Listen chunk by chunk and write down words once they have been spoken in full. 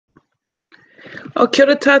O kia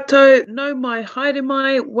ora tātou, no mai, haere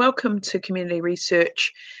mai. Welcome to Community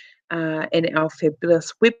Research and our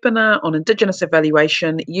fabulous webinar on Indigenous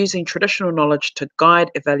evaluation using traditional knowledge to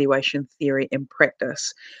guide evaluation theory and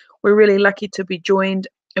practice. We're really lucky to be joined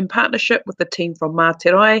in partnership with the team from Mā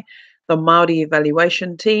Te Rae, the Māori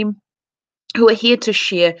evaluation team, who are here to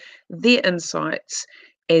share their insights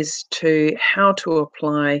as to how to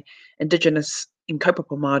apply Indigenous and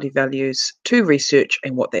kaupapa Māori values to research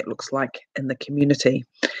and what that looks like in the community.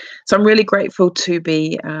 So I'm really grateful to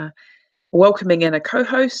be welcoming in a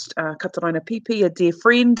co-host, Kataraina Pipi, a dear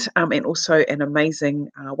friend, and also an amazing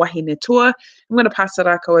wahine tour. I'm going to pass the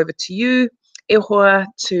rākau over to you, e hoa,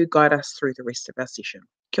 to guide us through the rest of our session.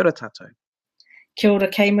 Kia ora tātou. Kia ora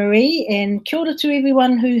Kaye-Maree, and kia ora to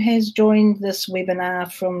everyone who has joined this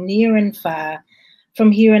webinar from near and far, from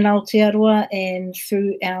here in Aotearoa and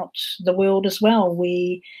throughout the world as well.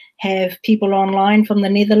 We have people online from the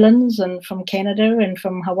Netherlands and from Canada and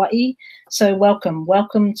from Hawaii. So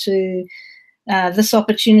welcome to this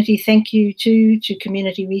opportunity. Thank you to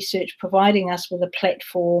Community Research providing us with a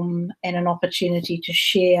platform and an opportunity to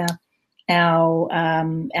share our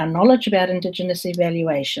knowledge about Indigenous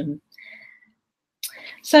evaluation.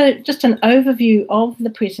 So just an overview of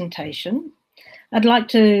the presentation. I'd like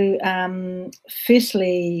to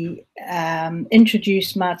firstly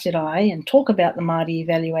introduce Mā Te Rae and talk about the Māori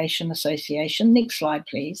Evaluation Association. Next slide,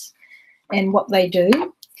 please, and what they do.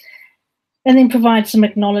 And then provide some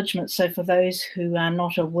acknowledgement. So for those who are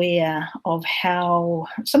not aware of how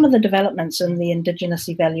some of the developments in the Indigenous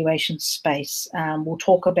evaluation space, we'll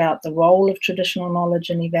talk about the role of traditional knowledge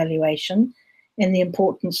in evaluation and the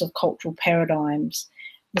importance of cultural paradigms.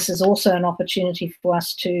 This is also an opportunity for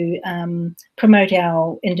us to promote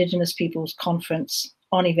our Indigenous Peoples Conference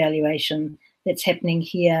on Evaluation that's happening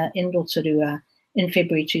here in Rotorua in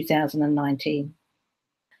February 2019.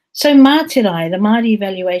 So Mā Te Rae, the Māori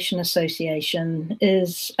Evaluation Association,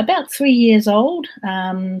 is about 3 years old.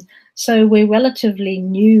 So we're relatively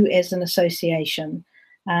new as an association.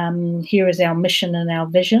 Here is our mission and our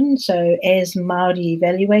vision. So as Māori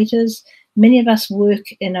evaluators, many of us work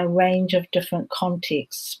in a range of different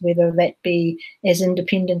contexts, whether that be as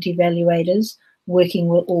independent evaluators working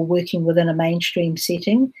within a mainstream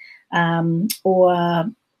setting, or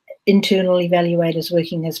internal evaluators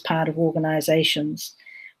working as part of organisations.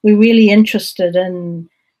 We're really interested in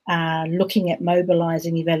looking at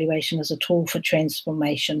mobilising evaluation as a tool for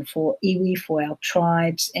transformation for iwi, for our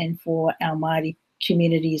tribes, and for our Māori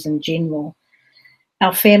communities in general.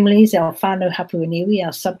 Our families, our whānau hapu and iwi,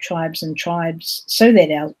 our sub-tribes and tribes, so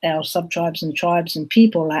that our sub-tribes and tribes and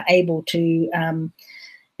people are able to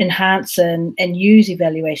enhance and use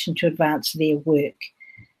evaluation to advance their work.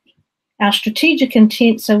 Our strategic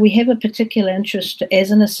intent, so we have a particular interest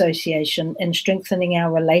as an association in strengthening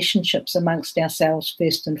our relationships amongst ourselves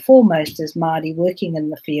first and foremost as Māori working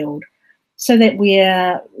in the field, so that we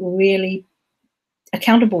are really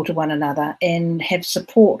accountable to one another and have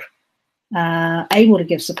support, able to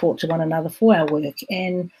give support to one another for our work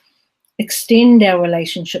and extend our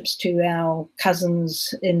relationships to our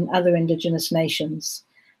cousins in other Indigenous nations,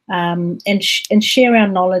 and share our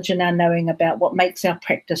knowledge and our knowing about what makes our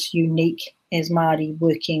practice unique as Māori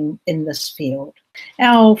working in this field.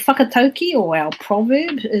 Our whakatauki, or our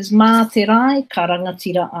proverb, is Mā Te Rae, ka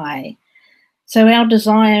rangatira ai. So our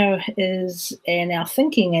desire is, and our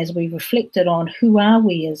thinking as we reflected on who are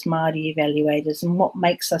we as Māori evaluators and what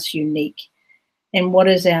makes us unique, and what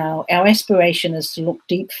is our aspiration is to look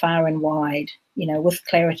deep, far and wide, with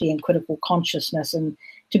clarity and critical consciousness, and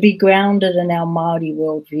to be grounded in our Māori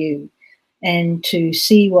worldview, and to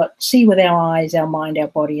see with our eyes, our mind, our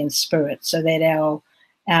body and spirit, so that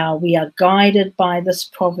we are guided by this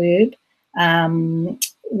proverb,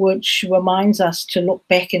 which reminds us to look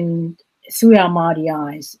back through our Māori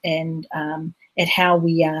eyes and at how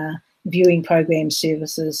we are viewing programs,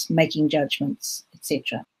 services, making judgments,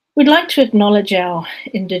 etc. We'd like to acknowledge our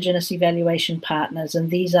Indigenous evaluation partners, and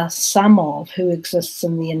these are some of who exists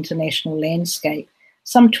in the international landscape.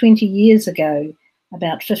 Some 20 years ago,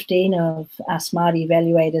 about 15 of us Māori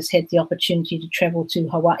evaluators had the opportunity to travel to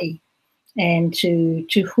Hawaii and to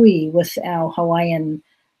hui with our Hawaiian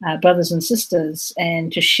brothers and sisters,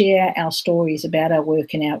 and to share our stories about our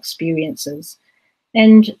work and our experiences.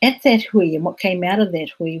 And at that hui, and what came out of that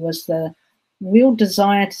hui, was the real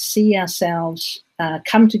desire to see ourselves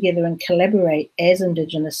come together and collaborate as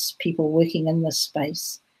Indigenous people working in this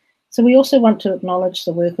space. So we also want to acknowledge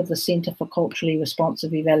the work of the Centre for Culturally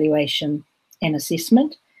Responsive Evaluation and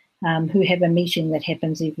Assessment, who have a meeting that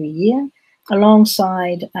happens every year,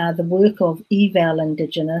 alongside the work of Eval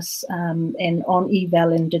Indigenous. And on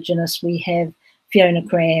Eval Indigenous, we have Fiona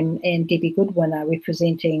Cram and Debbie Goodwin are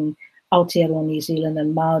representing Aotearoa New Zealand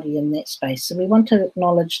and Māori in that space. So we want to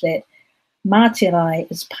acknowledge that Mā Te Rae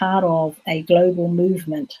is part of a global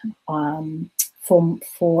movement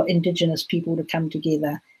for Indigenous people to come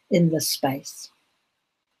together in this space.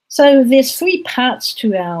 So there's 3 parts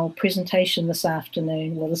to our presentation this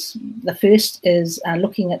afternoon. Well, the first is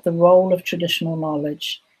looking at the role of traditional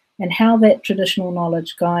knowledge and how that traditional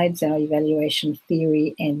knowledge guides our evaluation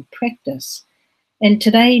theory and practice. And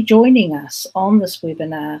today, joining us on this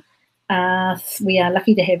webinar, we are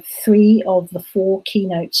lucky to have 3 of the 4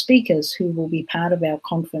 keynote speakers who will be part of our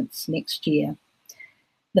conference next year.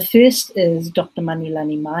 The first is Dr.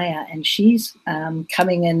 Manulani Maya, and she's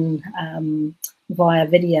coming in via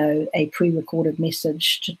video, a pre-recorded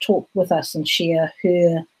message to talk with us and share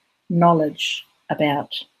her knowledge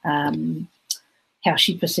about how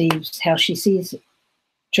she perceives, how she sees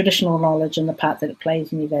traditional knowledge and the part that it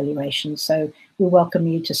plays in evaluation. So we welcome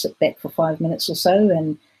you to sit back for 5 minutes or so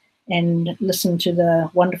and listen to the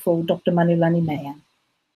wonderful Dr. Manulani Maya.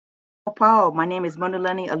 Paul, my name is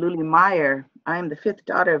Manulani Aluli Meyer. I am the 5th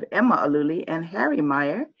daughter of Emma Aluli and Harry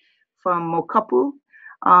Meyer from Mokapu,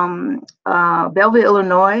 Belleville,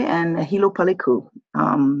 Illinois, and Hilo Paliku,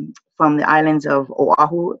 from the islands of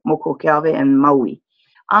Oahu, Mokokeawe, and Maui.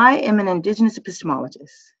 I am an Indigenous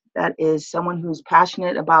epistemologist. That is someone who's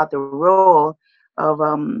passionate about the role of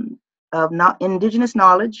Indigenous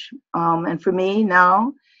knowledge. And for me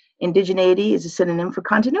now, indigeneity is a synonym for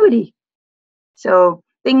continuity. So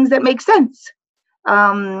things that make sense,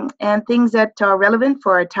 and things that are relevant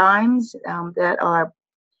for our times,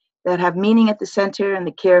 that have meaning at the center, and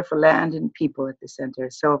the care for land and people at the center.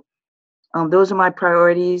 So those are my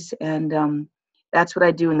priorities, and that's what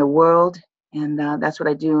I do in the world, and that's what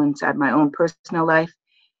I do inside my own personal life.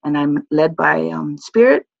 And I'm led by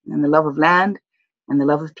spirit and the love of land and the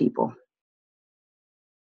love of people.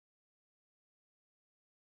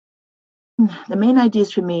 The main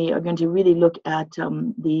ideas for me are going to really look at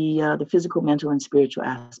the physical, mental, and spiritual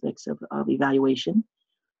aspects of evaluation.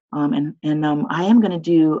 I am going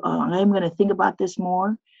to think about this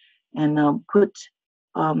more and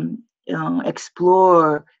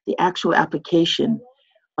explore the actual application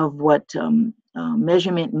of what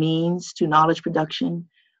measurement means to knowledge production,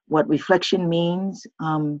 what reflection means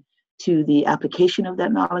to the application of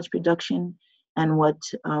that knowledge production, and what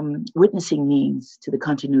witnessing means to the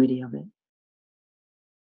continuity of it.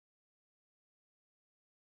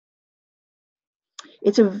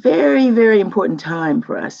 It's a very, very important time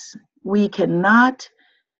for us. We cannot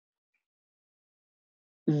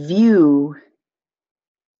view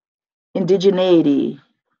indigeneity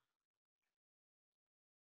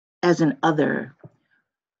as an other,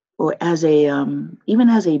 or as even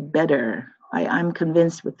as a better. I'm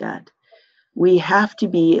convinced with that. We have to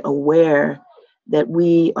be aware that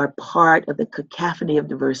we are part of the cacophony of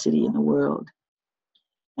diversity in the world.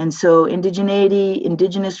 And so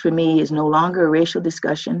indigenous for me is no longer a racial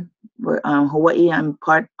discussion. Hawaii, I'm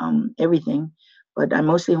part everything, but I'm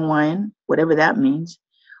mostly Hawaiian, whatever that means.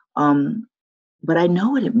 But I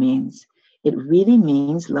know what it means. It really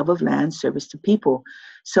means love of land, service to people.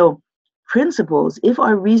 So principles, if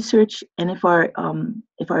our research and if our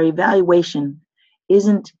evaluation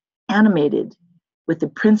isn't animated with the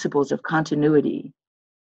principles of continuity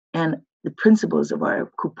and the principles of our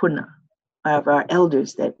kupuna, of our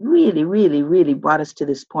elders that really, really, really brought us to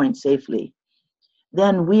this point safely,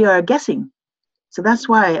 then we are guessing. So that's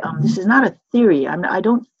why this is not a theory. I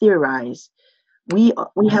don't theorize. We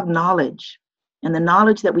have knowledge, and the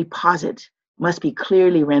knowledge that we posit must be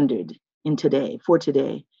clearly rendered in today, for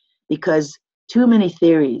today, because too many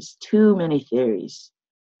theories, too many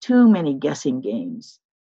guessing games,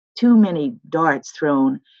 too many darts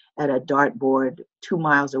thrown at a dartboard 2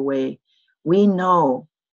 miles away. We know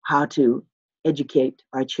how to educate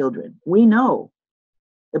our children. We know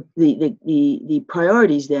the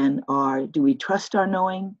priorities then are: do we trust our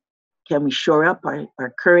knowing? Can we shore up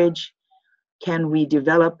our courage? Can we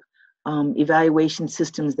develop evaluation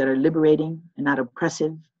systems that are liberating and not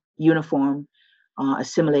oppressive, uniform,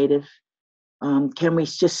 assimilative? Can we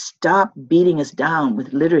just stop beating us down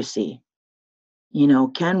with literacy?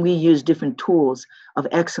 Can we use different tools of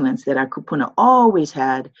excellence that our kupuna always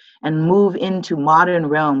had and move into modern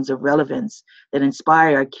realms of relevance that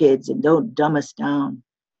inspire our kids and don't dumb us down?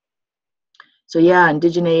 So yeah,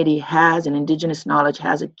 indigeneity has, and indigenous knowledge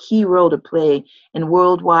has, a key role to play in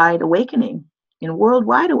worldwide awakening.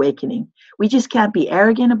 We just can't be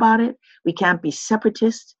arrogant about it. We can't be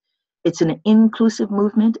separatist. It's an inclusive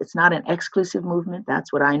movement. It's not an exclusive movement.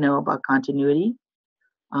 That's what I know about continuity.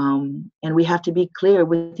 And we have to be clear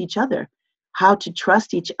with each other how to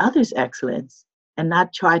trust each other's excellence and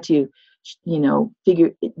not try to,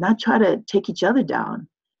 not try to take each other down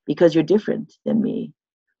because you're different than me.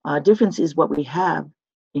 Difference is what we have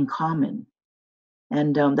in common.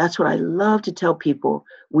 And that's what I love to tell people.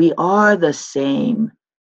 We are the same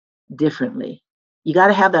differently. You got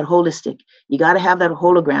to have that holistic. You got to have that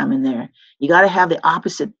hologram in there. You got to have the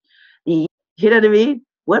opposite. You know what I mean?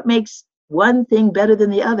 What makes one thing better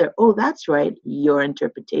than the other? Oh, that's right. Your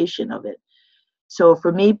interpretation of it. So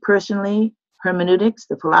for me personally, hermeneutics,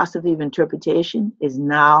 the philosophy of interpretation, is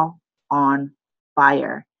now on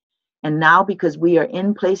fire. And now, because we are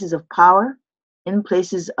in places of power, in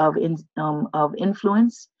places of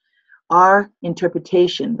influence, our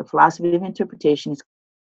interpretation, the philosophy of interpretation, is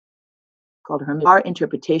called hermeneutics. Our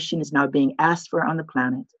interpretation is now being asked for on the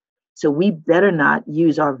planet. So we better not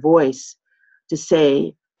use our voice to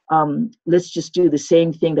say, let's just do the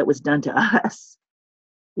same thing that was done to us.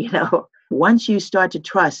 Once you start to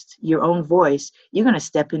trust your own voice, you're going to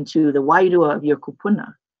step into the wairua of your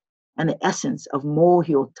kupuna and the essence of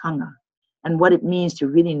mohiotanga and what it means to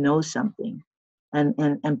really know something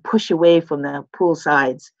and push away from the pool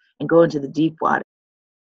sides and go into the deep water.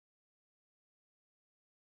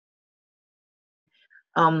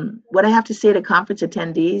 What I have to say to conference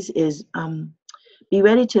attendees is be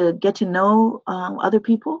ready to get to know other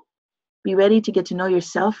people. Be ready to get to know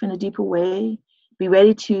yourself in a deeper way. Be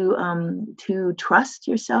ready to trust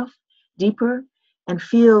yourself deeper and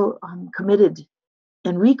feel committed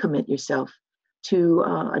and recommit yourself to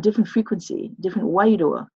a different frequency, different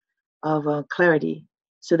wairua of clarity,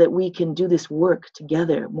 so that we can do this work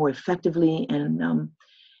together more effectively and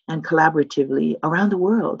collaboratively around the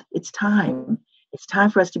world. It's time. It's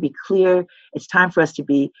time for us to be clear. It's time for us to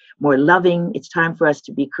be more loving. It's time for us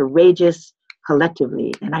to be courageous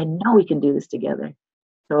collectively. And I know we can do this together.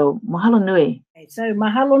 So mahalo nui. So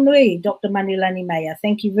mahalo nui, Dr. Manilani Meyer.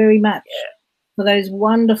 Thank you very much for those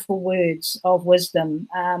wonderful words of wisdom.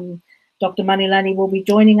 Dr. Manilani will be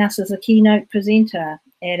joining us as a keynote presenter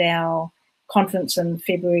at our conference in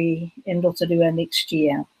February in Rotorua next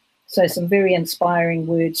year. So some very inspiring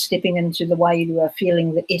words, stepping into the wairua,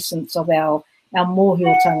 feeling the essence of our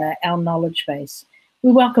mōhiotanga, our knowledge base.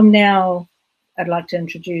 We welcome now, I'd like to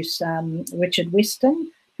introduce Richard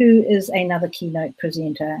Weston, who is another keynote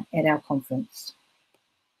presenter at our conference.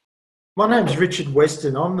 My name's Richard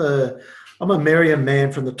Weston. I'm a Meriam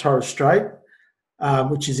man from the Torres Strait,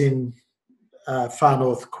 which is in far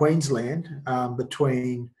north Queensland,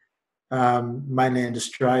 between mainland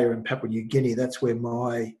Australia and Papua New Guinea. That's where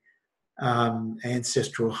my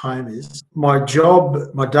ancestral home is. My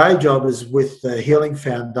day job is with the Healing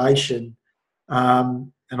Foundation,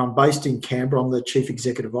 and I'm based in Canberra. I'm the Chief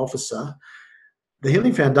Executive Officer. The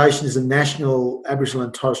Healing Foundation is a national Aboriginal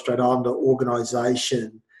and Torres Strait Islander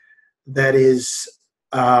organisation that is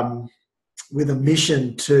with a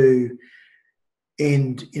mission to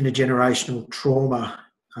end intergenerational trauma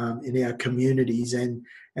in our communities and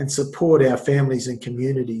support our families and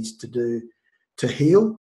communities to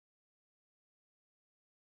heal.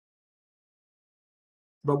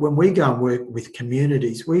 But when we go and work with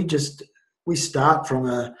communities, we start from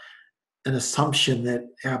an assumption that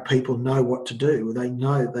our people know what to do. They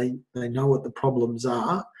know what the problems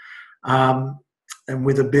are, and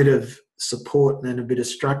with a bit of support and a bit of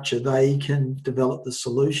structure, they can develop the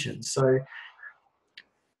solution. So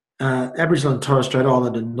Aboriginal and Torres Strait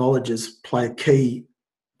Islander knowledges play a key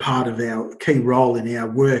role in our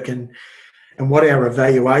work, and what our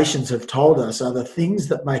evaluations have told us are the things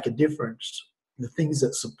that make a difference, the things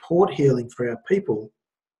that support healing for our people.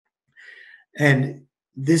 And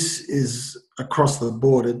this is across the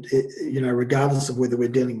board, regardless of whether we're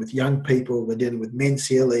dealing with young people, we're dealing with men's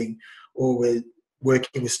healing, or we're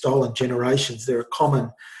working with stolen generations. There are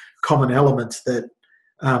common elements that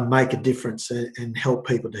make a difference and help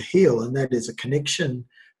people to heal, and that is a connection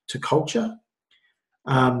to culture.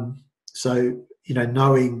 So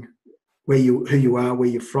knowing who you are, where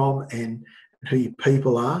you're from, and who your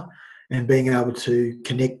people are, and being able to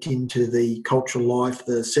connect into the cultural life,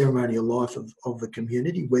 the ceremonial life of the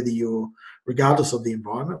community, regardless of the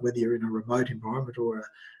environment, whether you're in a remote environment or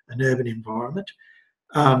an urban environment.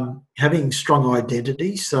 Having strong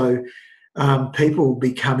identity, so people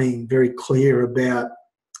becoming very clear about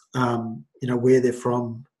where they're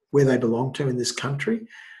from, where they belong to in this country,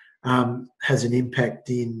 has an impact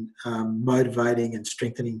in motivating and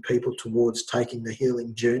strengthening people towards taking the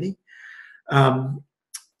healing journey.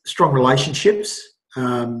 Strong relationships,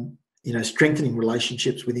 strengthening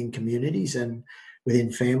relationships within communities and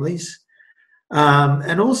within families,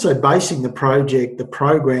 and also basing the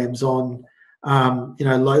programs on,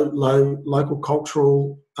 local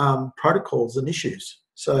cultural protocols and issues.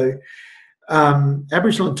 So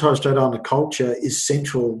Aboriginal and Torres Strait Islander culture is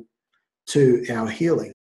central to our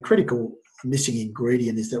healing. Critical missing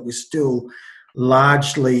ingredient is that we're still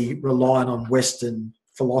largely reliant on Western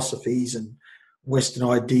philosophies and Western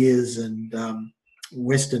ideas and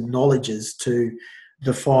Western knowledges to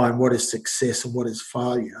define what is success and what is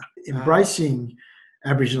failure. Embracing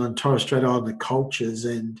Aboriginal and Torres Strait Islander cultures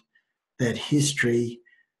and that history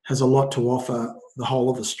has a lot to offer the whole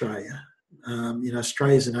of Australia.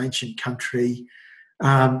 Australia is an ancient country,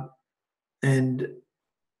 and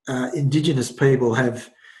Indigenous people have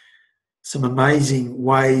some amazing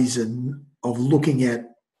ways of looking at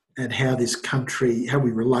how this country, how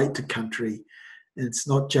we relate to country. And it's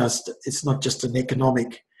not just an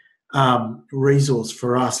economic resource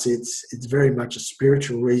for us. It's very much a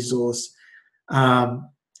spiritual resource.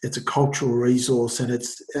 It's a cultural resource, and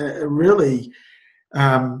it's really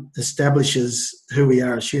establishes who we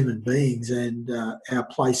are as human beings and our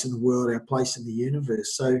place in the world, our place in the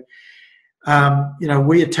universe. So,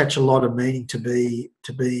 we attach a lot of meaning to being,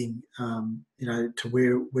 to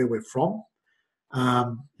where we're from,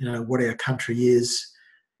 what our country is,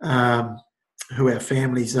 who our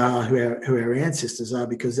families are, who our ancestors are,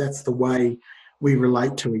 because that's the way we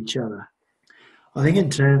relate to each other. I think in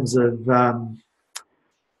terms of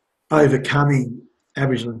overcoming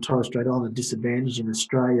Aboriginal and Torres Strait Islander disadvantage in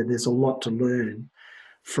Australia, there's a lot to learn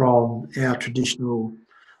from our traditional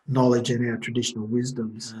knowledge and our traditional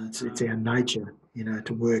wisdoms. It's our nature,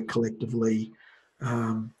 to work collectively,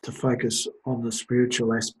 to focus on the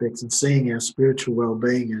spiritual aspects, and seeing our spiritual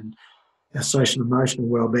well-being and our social and emotional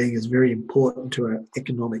well-being is very important to our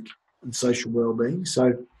economic and social well-being.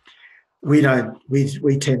 So we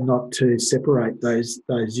tend not to separate those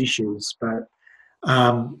issues, but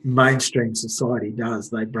mainstream society does.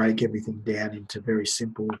 They break everything down into very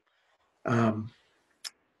simple,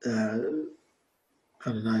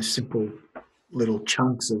 simple little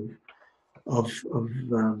chunks of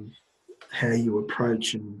how you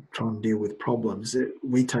approach and try and deal with problems.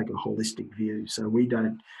 We take a holistic view, so we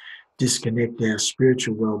don't disconnect our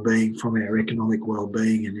spiritual well-being from our economic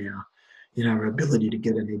well-being and our ability to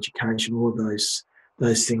get an education. All of those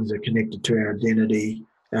things are connected to our identity,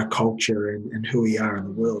 our culture, and who we are in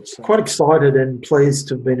the world. So quite excited and pleased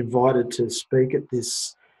to have been invited to speak at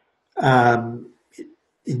this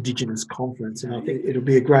Indigenous conference, and I think it'll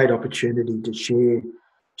be a great opportunity to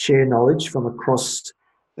share knowledge from across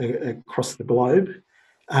the globe,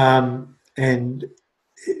 and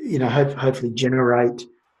hopefully generate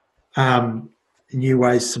some new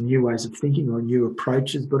ways of thinking or new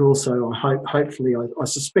approaches. But also, I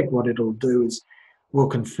suspect what it'll do is will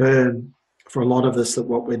confirm for a lot of us that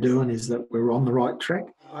what we're doing is that we're on the right track.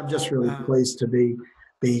 I'm just really pleased to be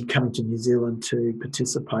coming to New Zealand to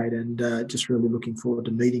participate, and just really looking forward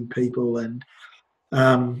to meeting people and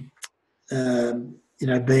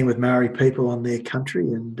being with Maori people on their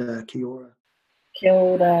country. And kia ora. Kia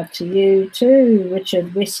ora to you too,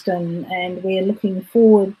 Richard Weston, and we're looking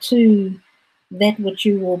forward to that which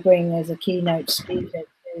you will bring as a keynote speaker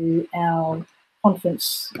to our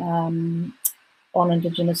conference on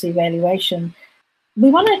Indigenous evaluation.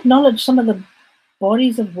 We want to acknowledge some of the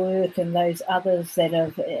bodies of work and those others that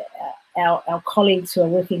have our colleagues who are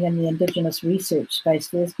working in the Indigenous research space.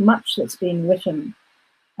 There's much that's been written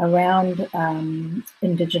around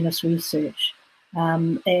Indigenous research,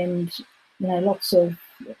 and lots of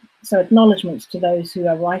acknowledgements to those who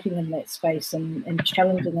are writing in that space and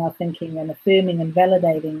challenging our thinking and affirming and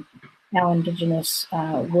validating our Indigenous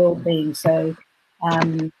world-being. So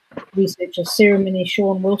researcher Ceremony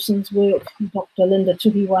Sean Wilson's work, Dr. Linda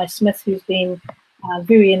Tuhiwai-Smith, who's been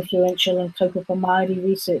very influential in kaupapa Māori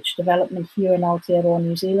research development here in Aotearoa,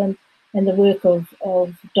 New Zealand, and the work of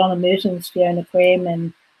Donna Mertens, Fiona Graham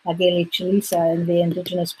and Ageli Chalisa in the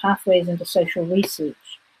Indigenous Pathways into Social Research.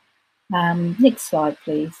 Next slide,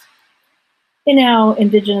 please. In our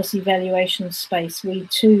Indigenous evaluation space, we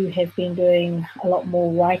too have been doing a lot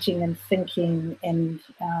more writing and thinking and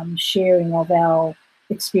sharing of our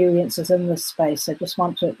experiences in this space. I just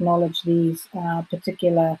want to acknowledge these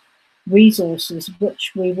particular resources,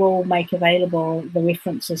 which we will make available, the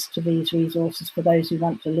references to these resources for those who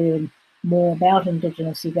want to learn more about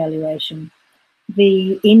Indigenous evaluation.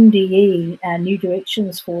 The NDE, New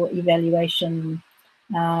Directions for Evaluation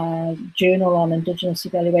journal on Indigenous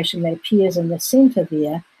evaluation that appears in the centre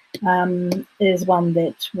there, is one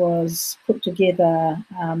that was put together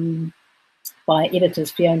by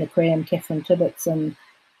editors Fiona Graham, Catherine Tibbetts and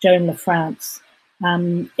Joan LaFrance.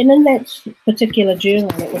 And in that particular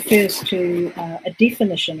journal, it refers to a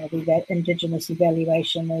definition of Indigenous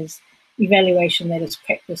evaluation as evaluation that is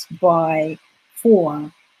practiced by,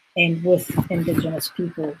 for and with Indigenous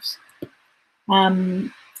peoples.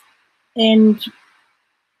 And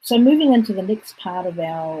so moving into the next part of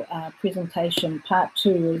our presentation, part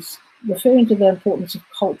 2, is referring to the importance of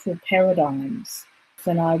cultural paradigms.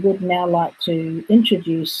 And I would now like to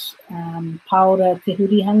introduce Paora Te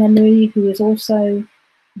Huri Hanganui, who is also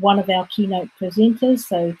one of our keynote presenters.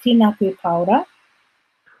 So tēnā koe, Paora.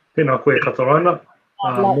 Tēnā koe, Kataraina.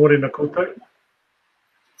 Mōrena koutou.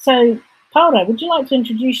 So, Paora, would you like to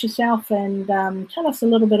introduce yourself and tell us a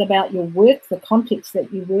little bit about your work, the context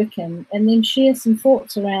that you work in, and then share some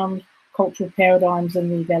thoughts around cultural paradigms in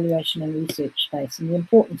the evaluation and research space and the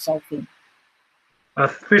importance of them?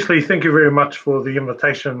 Firstly, thank you very much for the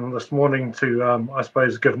invitation this morning to, I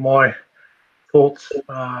suppose, give my thoughts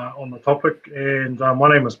on the topic. And my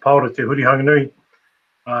name is Paora Te Huri Hanganui.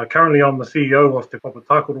 Currently, I'm the CEO of Te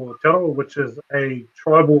Papatakoro Aotearoa, which is a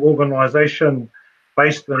tribal organisation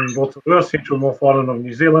based in Rotorua, Central North Island of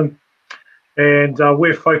New Zealand. And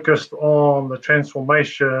we're focused on the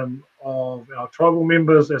transformation of our tribal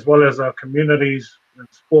members as well as our communities in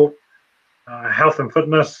sport, health and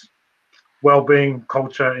fitness, well-being,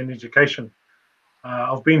 culture and education.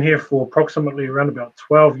 I've been here for approximately around about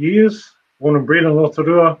 12 years, born and bred in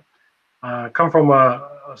Rotorua. Come from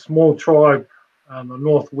a small tribe on the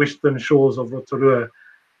northwestern shores of Rotorua,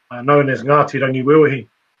 known as Ngati Rangiwewahi.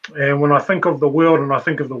 And when I think of the world and I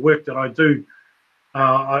think of the work that I do,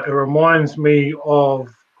 it reminds me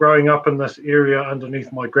of growing up in this area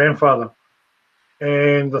underneath my grandfather,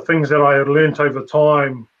 and the things that I had learnt over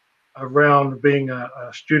time around being a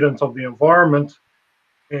student of the environment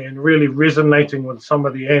and really resonating with some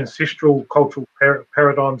of the ancestral cultural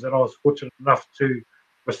paradigms that I was fortunate enough to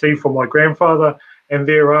receive from my grandfather, and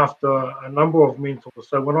thereafter a number of mentors.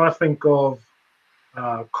 So when I think of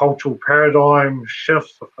cultural paradigm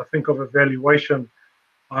shifts, if I think of evaluation,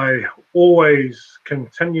 I always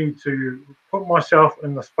continue to put myself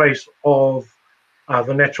in the space of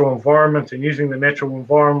the natural environment and using the natural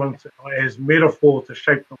environment as metaphor to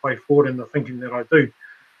shape the way forward in the thinking that I do.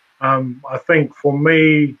 I think for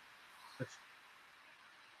me, it's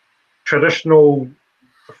traditional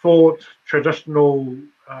thought, traditional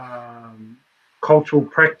cultural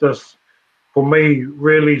practice for me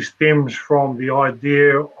really stems from the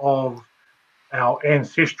idea of our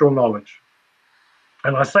ancestral knowledge.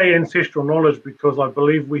 And I say ancestral knowledge because I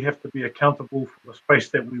believe we have to be accountable for the space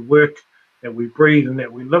that we work, that we breathe and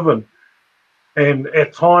that we live in. And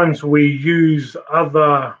at times we use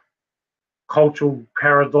other cultural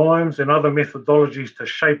paradigms and other methodologies to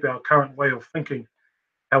shape our current way of thinking.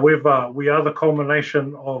 However, we are the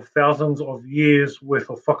culmination of thousands of years worth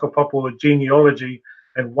of whakapapa or genealogy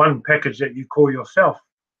in one package that you call yourself.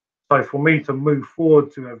 So for me to move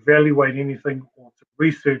forward, to evaluate anything or to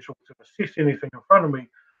research or to assess anything in front of me,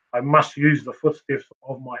 I must use the footsteps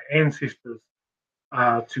of my ancestors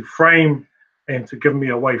to frame and to give me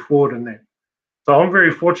a way forward in that. So I'm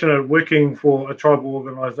very fortunate working for a tribal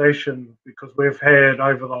organisation because we've had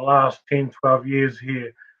over the last 10, 12 years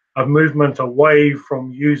here a movement away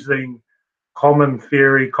from using common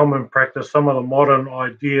theory, common practice, some of the modern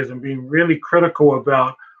ideas, and being really critical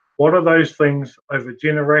about what are those things over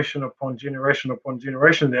generation upon generation upon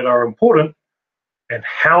generation that are important, and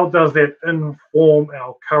how does that inform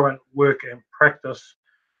our current work and practice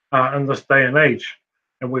in this day and age.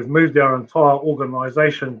 And we've moved our entire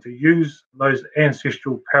organisation to use those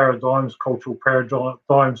ancestral paradigms, cultural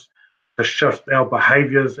paradigms, to shift our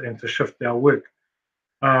behaviours and to shift our work.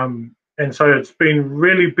 And so it's been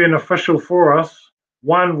really beneficial for us.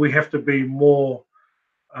 One, we have to be more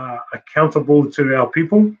accountable to our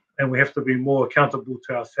people, and we have to be more accountable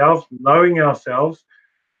to ourselves, knowing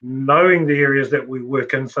the areas that we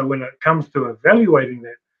work in. So when it comes to evaluating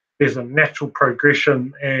that, there's a natural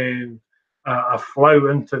progression and a flow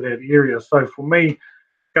into that area. So for me,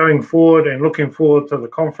 going forward and looking forward to the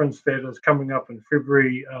conference that is coming up in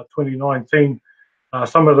February 2019,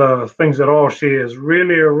 some of the things that I'll share is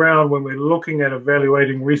really around when we're looking at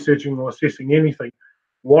evaluating, researching or assessing anything,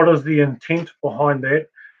 what is the intent behind that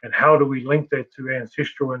and how do we link that to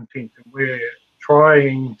ancestral intent? And we're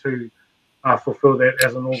trying to fulfill that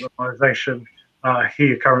as an organisation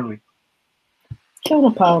here currently. Kia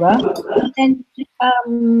ora, Paora. And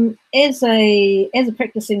as a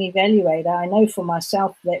practicing evaluator, I know for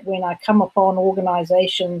myself that when I come upon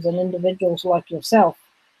organisations and individuals like yourself,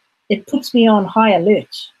 it puts me on high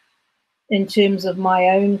alert in terms of my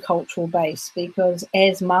own cultural base, because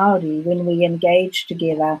as Māori, when we engage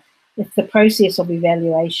together, if the process of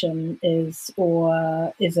evaluation if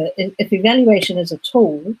evaluation is a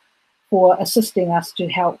tool for assisting us to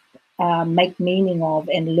help make meaning of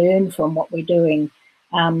and learn from what we're doing,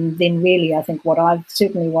 then really I think what I've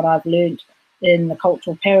learned in the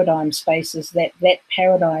cultural paradigm space is that that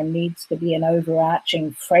paradigm needs to be an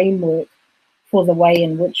overarching framework for the way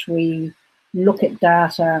in which we look at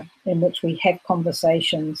data, in which we have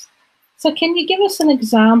conversations. So can you give us an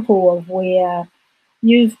example of where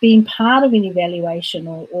you've been part of an evaluation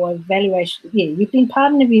or evaluation, you've been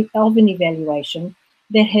part of an evaluation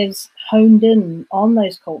that has honed in on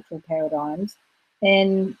those cultural paradigms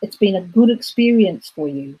and it's been a good experience for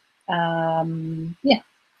you?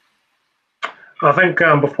 I think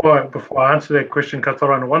before I answer that question,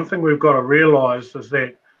 Kataraina, one thing we've got to realise is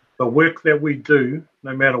that the work that we do,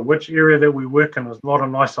 no matter which area that we work in, is not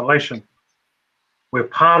in isolation. We're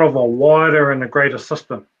part of a wider and a greater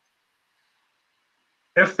system.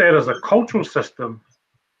 If that is a cultural system,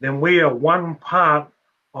 then we are one part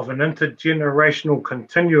of an intergenerational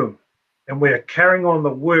continuum, and we are carrying on the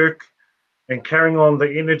work and carrying on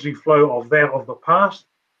the energy flow of that of the past.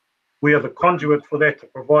 We are the conduit for that, to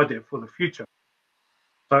provide that for the future.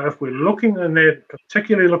 So if we're looking in that,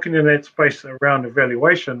 particularly looking in that space around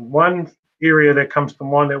evaluation, one area that comes to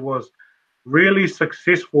mind that was really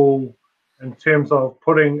successful in terms of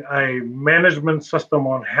putting a management system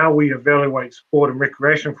on how we evaluate sport and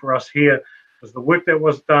recreation for us here is the work that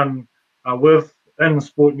was done in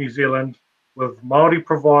Sport New Zealand with Māori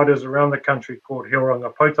providers around the country called He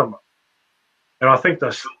Oranga Poutama. And I think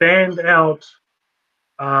the standout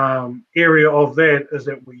area of that is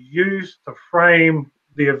that we use to frame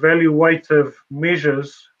the evaluative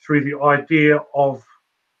measures through the idea of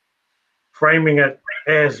framing it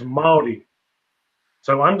as Māori.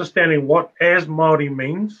 So understanding what as Māori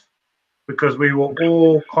means, because we were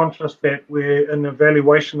all conscious that we're in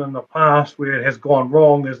evaluation in the past where it has gone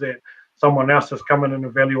wrong, is that someone else has come in and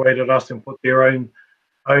evaluated us and put their own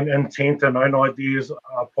intent and own ideas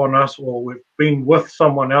upon us, or we've been with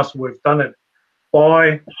someone else, we've done it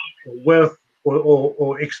by, with,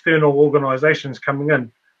 or external organisations coming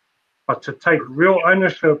in. But to take real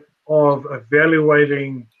ownership of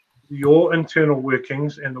evaluating your internal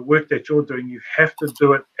workings and the work that you're doing, you have to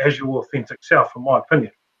do it as your authentic self, in my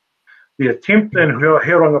opinion. The attempt in He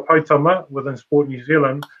Oranga Poutama within Sport New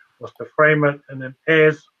Zealand was to frame it in an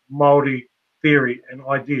as Māori theory and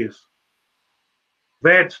ideas.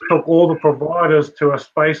 That took all the providers to a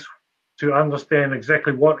space to understand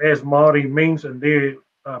exactly what as Māori means in their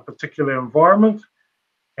particular environment,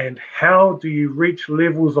 and how do you reach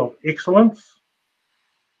levels of excellence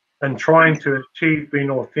in trying to achieve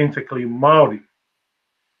being authentically Māori.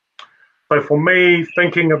 So for me,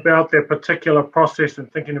 thinking about that particular process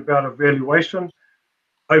and thinking about evaluation,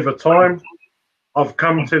 over time, I've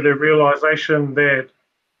come to the realization that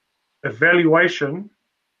evaluation,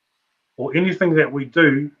 or anything that we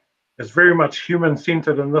do, is very much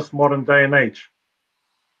human-centered in this modern day and age.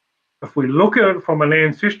 If we look at it from an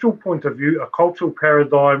ancestral point of view, a cultural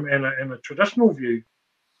paradigm and a traditional view,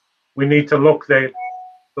 we need to look that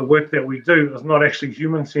the work that we do is not actually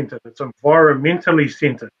human-centered, it's environmentally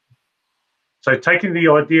centered. So taking the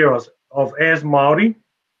idea of as Māori,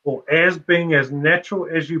 or as being as natural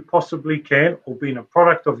as you possibly can, or being a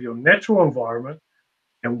product of your natural environment,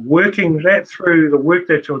 and working that through the work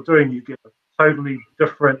that you're doing, you get a totally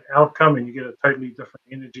different outcome, and you get a totally different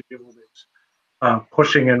energy level that's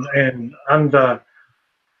pushing and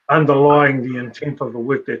underlying the intent of the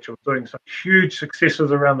work that you're doing. So huge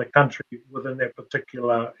successes around the country within that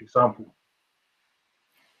particular example.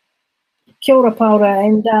 Kia ora, Paula.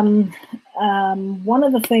 And one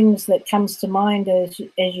of the things that comes to mind as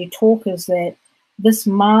you talk is that this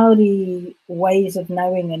Māori ways of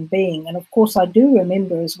knowing and being, and of course I do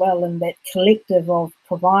remember as well in that collective of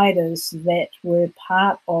providers that were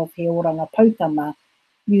part of He Oranga Poutama,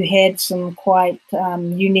 you had some quite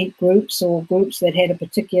unique groups, or groups that had a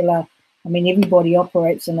particular, I mean, everybody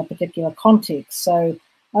operates in a particular context. So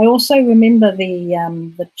I also remember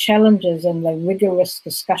the challenges and the rigorous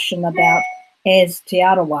discussion about as Te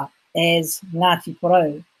Arawa, as Ngati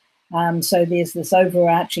Porou. So there's this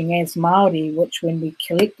overarching as Māori, which when we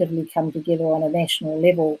collectively come together on a national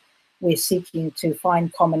level, we're seeking to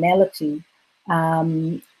find commonality.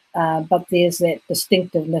 But there's that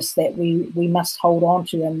distinctiveness that we must hold on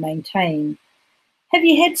to and maintain. Have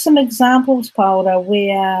you had some examples, Paula,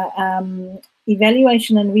 where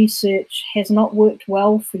evaluation and research has not worked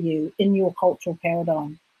well for you in your cultural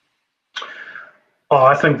paradigm? Oh,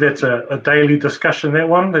 I think that's a daily discussion, that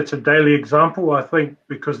one. That's a daily example, I think,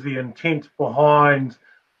 because the intent behind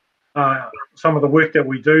some of the work that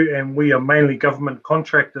we do, and we are mainly government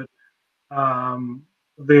contracted, the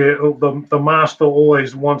master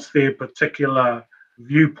always wants their particular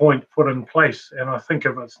viewpoint put in place. And I think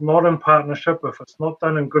if it's not in partnership, if it's not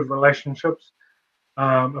done in good relationships,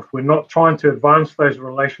 if we're not trying to advance those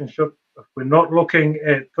relationships, if we're not looking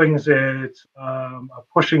at things that are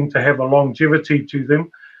pushing to have a longevity to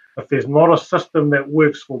them, if there's not a system that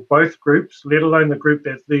works for both groups, let alone the group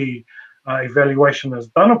that the evaluation is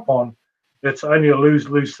done upon, it's only a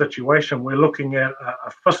lose-lose situation. We're looking at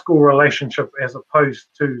a fiscal relationship as opposed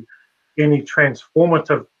to any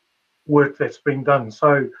transformative work that's been done.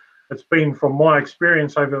 So it's been, from my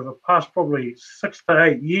experience over the past probably 6 to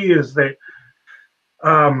 8 years, that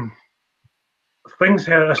things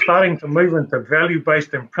are starting to move into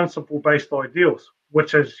value-based and principle-based ideals,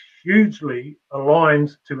 which is hugely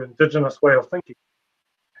aligned to Indigenous way of thinking.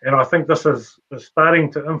 And I think this is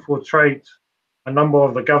starting to infiltrate a number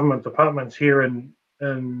of the government departments here in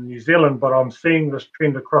New Zealand, but I'm seeing this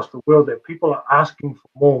trend across the world that people are asking for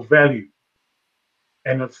more value.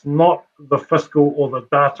 And it's not the fiscal or the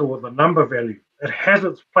data or the number value. It has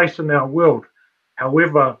its place in our world.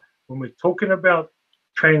 However, when we're talking about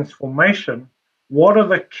transformation, what are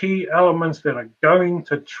the key elements that are going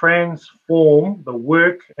to transform the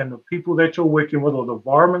work and the people that you're working with, or the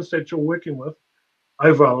environments that you're working with,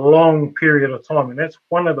 over a long period of time? And that's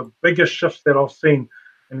one of the biggest shifts that I've seen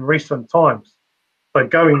in recent times. So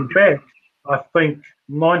going back, I think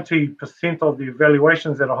 90% of the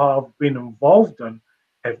evaluations that I've been involved in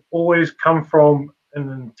have always come from an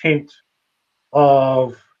intent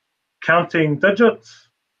of counting digits,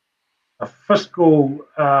 a fiscal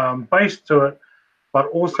base to it, but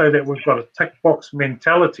also that we've got a tick box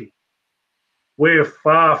mentality. We're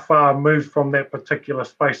far, far moved from that particular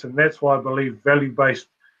space, and that's why I believe value-based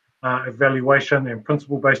evaluation and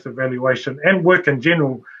principle-based evaluation and work in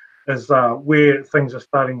general is where things are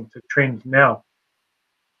starting to trend now.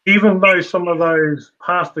 Even though some of those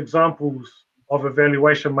past examples of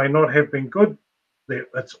evaluation may not have been good,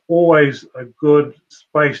 it's always a good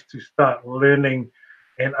space to start learning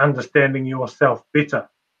and understanding yourself better.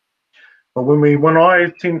 But when I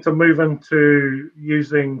tend to move into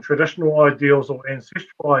using traditional ideals or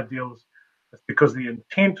ancestral ideals, it's because the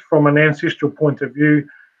intent from an ancestral point of view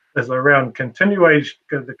is around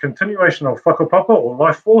the continuation of whakapapa or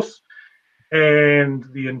life force, and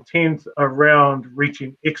the intent around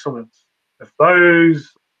reaching excellence. If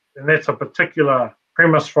those, and that's a particular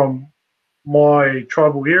premise from my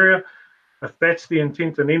tribal area, if that's the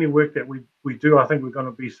intent in any work that we do, I think we're going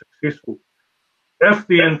to be successful. If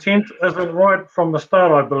the intent isn't right from the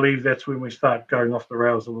start, I believe that's when we start going off the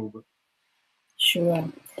rails a little bit. Sure.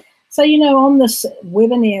 So, you know, on this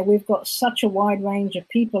webinar, we've got such a wide range of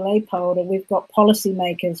people, Paola. We've got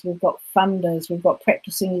policymakers, we've got funders, we've got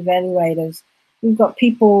practicing evaluators, we've got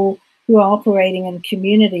people who are operating in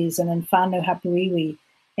communities and in whānau hapuiwi,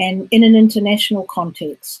 and in an international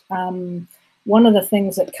context. One of the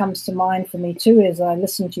things that comes to mind for me too as I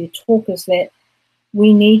listen to you talk is that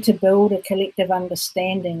we need to build a collective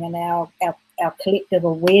understanding and our collective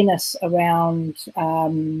awareness around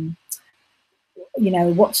you know,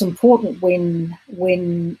 what's important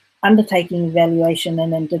when undertaking evaluation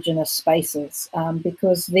in Indigenous spaces,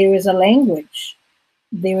 because there is a language,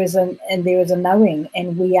 there is a knowing,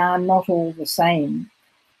 and we are not all the same.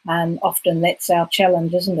 And often that's our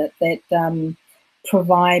challenge, isn't it? That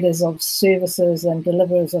providers of services and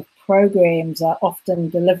deliverers of programs are often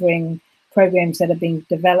delivering programs that are being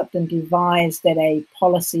developed and devised at a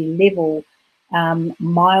policy level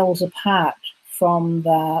miles apart from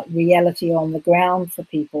the reality on the ground for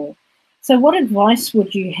people. So what advice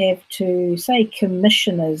would you have to, say,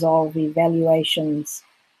 commissioners of evaluations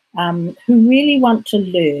who really want to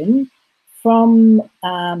learn from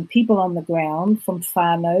people on the ground, from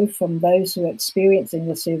whānau, from those who are experiencing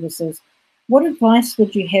the services? What advice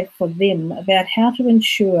would you have for them about how to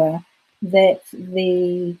ensure that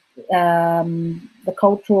the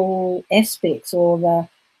cultural aspects or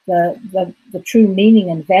the true meaning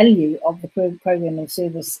and value of the program and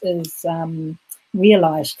service is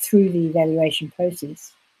realised through the evaluation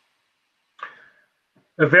process?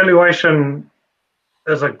 Evaluation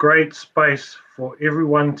is a great space for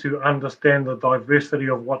everyone to understand the diversity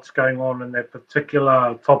of what's going on in that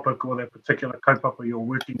particular topic or that particular kaupapa you're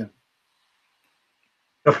working in.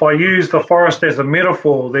 If I use the forest as a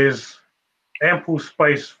metaphor, there's ample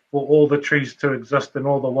space for all the trees to exist and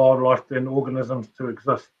all the wildlife and organisms to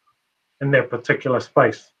exist in that particular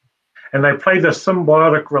space. And they play this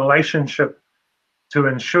symbiotic relationship to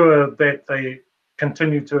ensure that they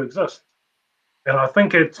continue to exist. And I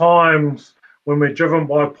think at times when we're driven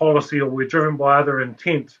by policy or we're driven by other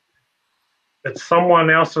intent, it's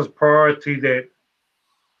someone else's priority that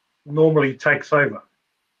normally takes over.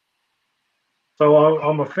 So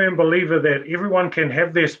I'm a firm believer that everyone can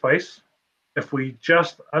have their space if we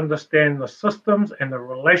just understand the systems and the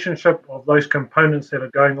relationship of those components that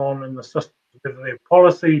are going on in the system, whether they're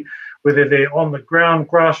policy, whether they're on the ground,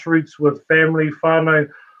 grassroots with family, whānau,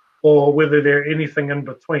 or whether they're anything in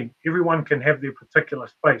between. Everyone can have their particular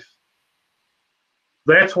space.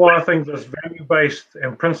 That's why I think this value-based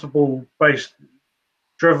and principle-based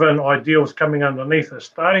driven ideals coming underneath is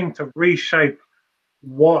starting to reshape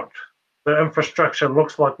what the infrastructure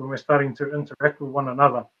looks like when we're starting to interact with one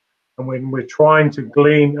another and when we're trying to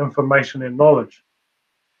glean information and knowledge.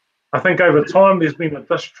 I think over time there's been a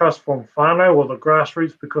distrust from whānau or the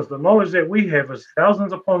grassroots because the knowledge that we have is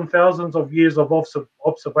thousands upon thousands of years of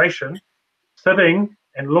observation, sitting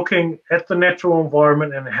and looking at the natural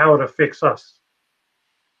environment and how it affects us.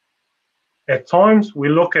 At times we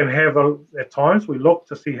look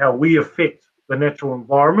to see how we affect the natural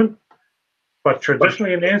environment, but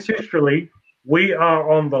traditionally and ancestrally, we are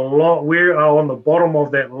on the bottom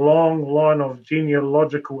of that long line of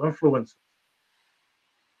genealogical influences.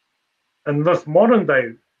 In this modern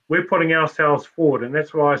day, we're putting ourselves forward, and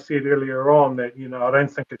that's why I said earlier on that, you know, I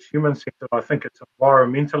don't think it's human-centered, I think it's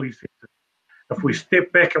environmentally centered. If we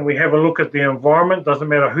step back and we have a look at the environment, doesn't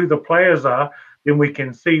matter who the players are, then we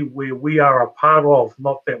can see where we are a part of,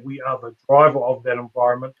 not that we are the driver of that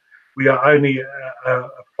environment. We are only a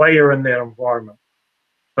player in that environment.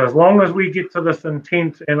 So as long as we get to this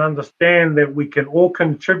intent and understand that we can all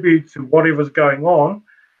contribute to whatever's going on,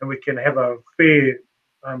 and we can have a fair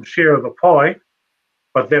share of the pie,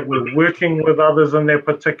 but that we're working with others in that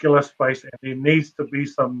particular space, and there needs to be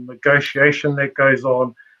some negotiation that goes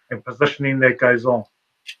on and positioning that goes on,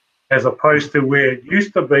 as opposed to where it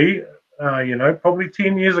used to be, you know, probably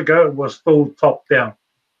 10 years ago, it was still top down.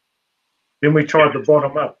 Then we tried the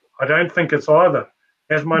bottom up. I don't think it's either.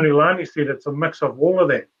 As Manulani said, it's a mix of all of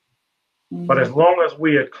that. But as long as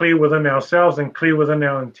we are clear within ourselves and clear within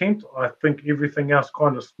our intent, I think everything else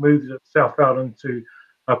kind of smooths itself out into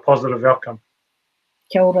a positive outcome.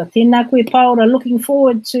 Kia ora. Tēnā koe, Paora. Looking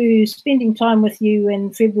forward to spending time with you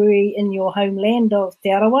in February in your homeland of Te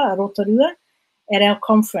Arawa, Rotorua, at our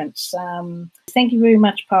conference. Thank you very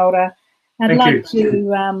much, Paora. I'd like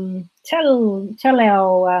to tell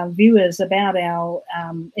our viewers about our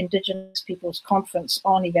Indigenous Peoples Conference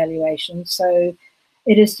on Evaluation. So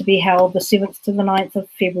it is to be held the 7th to the 9th of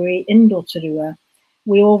February in Rotorua.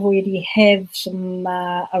 We already have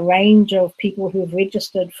a range of people who have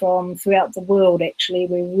registered from throughout the world, actually.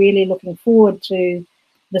 We're really looking forward to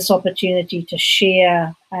this opportunity to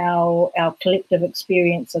share our collective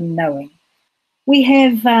experience and knowing. We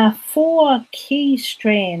have 4 key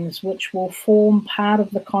strands which will form part of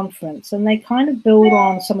the conference, and they kind of build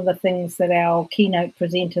on some of the things that our keynote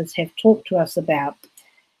presenters have talked to us about.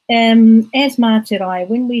 As Mā Te Rae,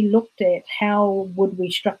 when we looked at how would we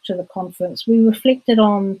structure the conference, we reflected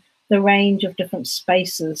on the range of different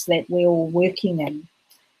spaces that we're all working in.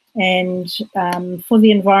 And for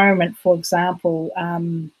the environment, for example,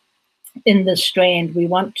 in this strand, we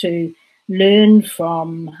want to learn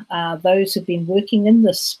from those who've been working in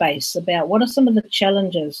this space about what are some of the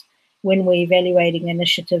challenges when we're evaluating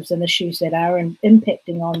initiatives and issues that are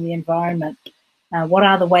impacting on the environment. What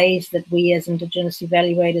are the ways that we as Indigenous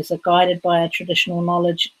evaluators are guided by our traditional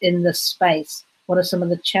knowledge in this space? What are some of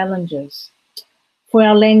the challenges? For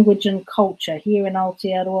our language and culture, here in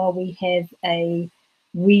Aotearoa, we have and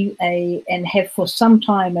have for some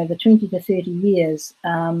time, over 20 to 30 years,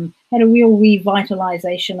 had a real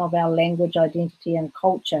revitalization of our language, identity and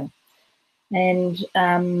culture. And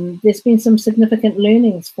there's been some significant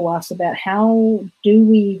learnings for us about how do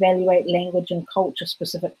we evaluate language and culture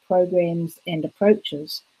specific programs and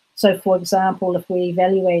approaches. So for example, if we're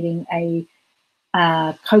evaluating a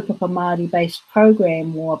kaupapa Māori based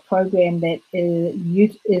program or a program that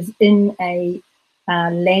is in a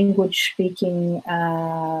language speaking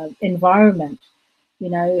environment, you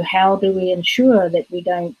know, how do we ensure that we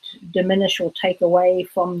don't diminish or take away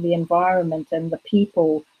from the environment and the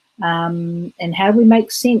people? And how do we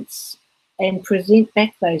make sense and present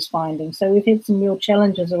back those findings? So we've had some real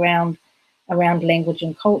challenges around language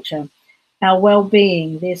and culture. Our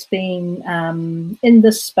well-being, there's been, in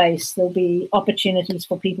this space, there'll be opportunities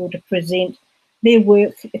for people to present their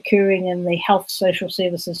work occurring in the health, social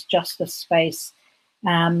services, justice space,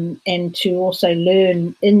 and to also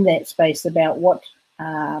learn in that space about what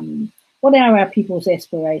are our people's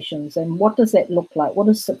aspirations and what does that look like? What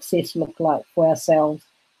does success look like for ourselves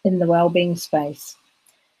in the wellbeing space?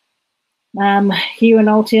 Here in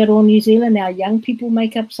Aotearoa, New Zealand, our young people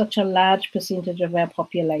make up such a large percentage of our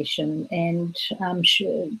population, and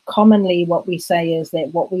commonly what we say is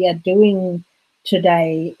that what we are doing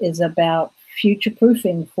today is about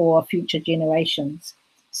future-proofing for future generations.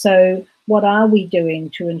 So what are we doing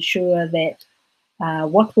to ensure that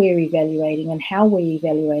what we're evaluating and how we're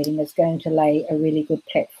evaluating is going to lay a really good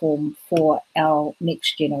platform for our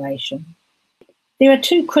next generation. There are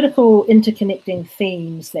two critical interconnecting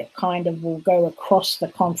themes that kind of will go across the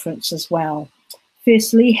conference as well.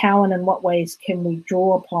 Firstly, how and in what ways can we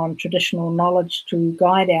draw upon traditional knowledge to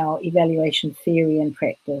guide our evaluation theory and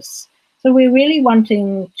practice? So we're really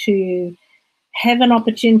wanting to have an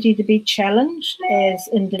opportunity to be challenged as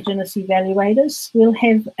Indigenous evaluators. We'll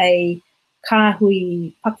have a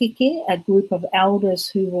kahui pakeke, a group of elders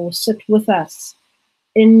who will sit with us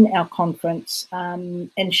in our conference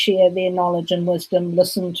and share their knowledge and wisdom,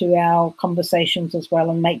 listen to our conversations as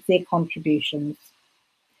well and make their contributions.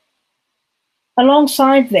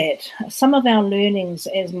 Alongside that, some of our learnings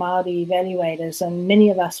as Māori evaluators, and many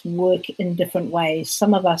of us work in different ways.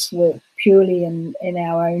 Some of us work purely in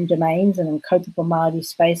our own domains and in kaupapa Māori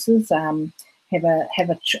spaces, have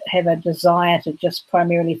a desire to just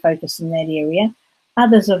primarily focus in that area.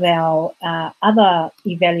 Others of our other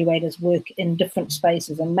evaluators work in different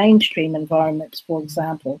spaces and mainstream environments, for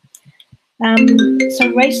example. So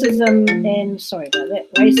racism and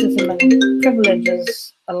privilege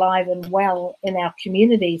is alive and well in our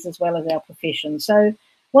communities as well as our profession. So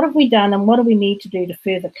what have we done and what do we need to do to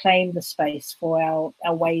further claim the space for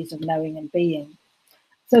our ways of knowing and being?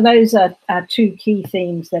 So those are two key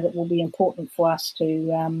themes that it will be important for us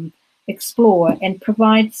to explore and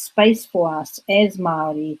provide space for us as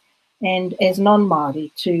Māori and as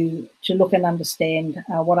non-Māori to look and understand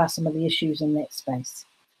what are some of the issues in that space.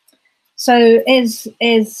 So as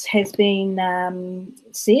has been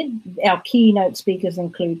said, our keynote speakers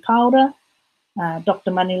include Paora,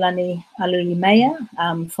 Dr. Manilani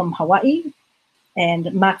Alulimea from Hawaii,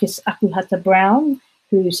 and Marcus Akuhata Brown,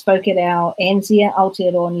 who spoke at our ANZIA,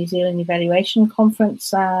 Aotearoa New Zealand Evaluation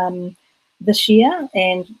Conference this year,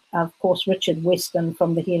 and of course Richard Weston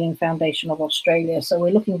from the Healing Foundation of Australia. So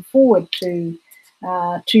we're looking forward to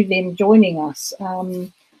them joining us.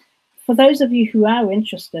 For those of you who are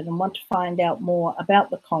interested and want to find out more about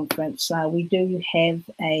the conference, we do have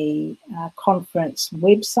a conference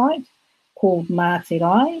website called Mā Te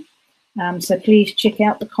Rae. So please check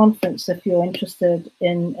out the conference if you're interested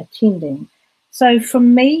in attending. So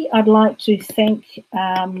from me, I'd like to thank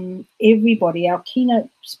everybody, our keynote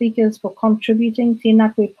speakers, for contributing.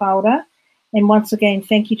 Tēnā koe Paora. And once again,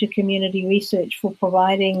 thank you to Community Research for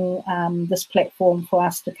providing this platform for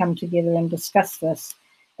us to come together and discuss this.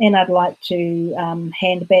 And I'd like to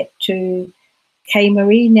hand back to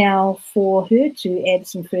Kaye-Maree now for her to add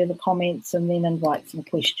some further comments and then invite some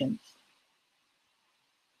questions.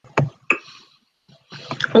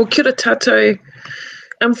 Well, kia ora tātou.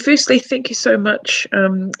 Firstly, thank you so much,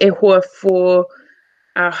 e hoa, for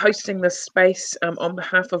hosting this space on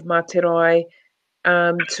behalf of Mā Te Rae,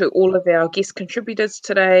 to all of our guest contributors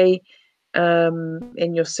today,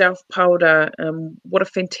 and yourself, Paora. What a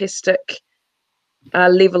fantastic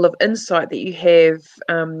level of insight that you have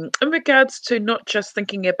in regards to not just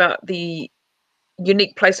thinking about the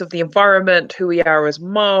unique place of the environment, who we are as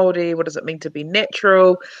Māori, what does it mean to be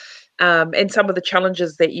natural, and some of the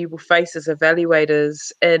challenges that you will face as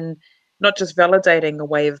evaluators in not just validating a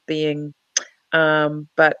way of being,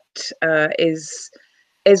 but as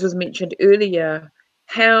was mentioned earlier,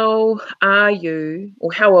 how are you,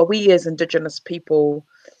 or how are we as Indigenous people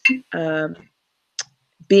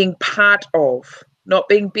being part of, not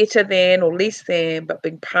being better than or less than, but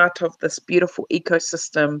being part of this beautiful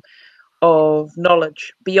ecosystem of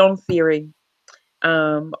knowledge beyond theory,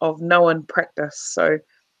 of known practice. So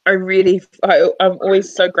I'm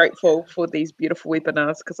always so grateful for these beautiful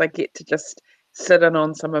webinars because I get to just sit in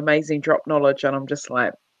on some amazing drop knowledge, and I'm just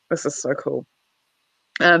like, this is so cool.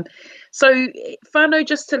 So whānau,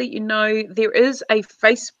 just to let you know, there is a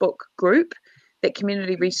Facebook group that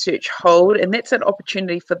Community Research hold, and that's an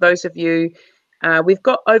opportunity for those of you. We've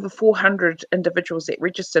got over 400 individuals that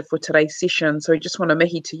registered for today's session, so we just want to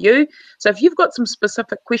mihi to you. So if you've got some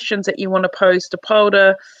specific questions that you want to pose to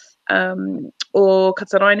Paora or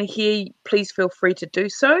Kataraina here, please feel free to do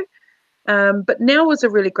so. But now is a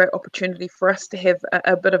really great opportunity for us to have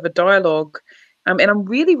a bit of a dialogue, and I'm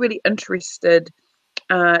really, really interested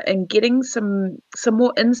in getting some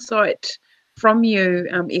more insight from you,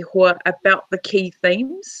 e hoa, about the key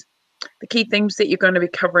themes that you're going to be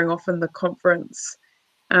covering off in the conference.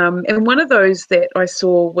 And one of those that I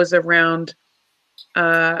saw was around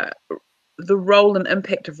the role and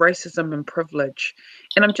impact of racism and privilege.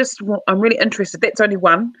 And I'm really interested. That's only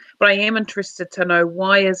one, but I am interested to know,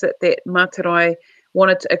 why is it that Mā Te Rae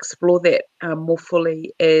wanted to explore that more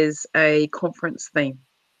fully as a conference theme?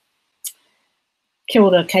 Kia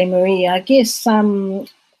ora, Kaye-Maree. I guess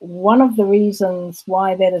one of the reasons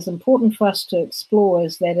why that is important for us to explore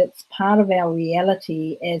is that it's part of our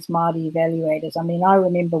reality as Māori evaluators. I mean, I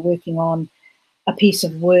remember working on a piece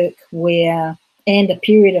of work and a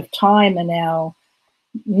period of time in our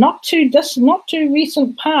not too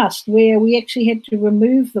recent past where we actually had to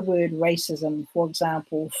remove the word racism, for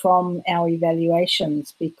example, from our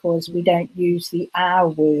evaluations because we don't use the R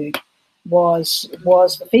word, was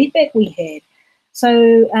the feedback we had. So,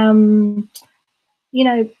 you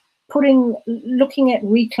know, looking at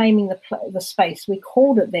reclaiming the space, we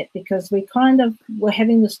called it that because we kind of were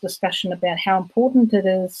having this discussion about how important it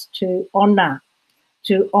is to honour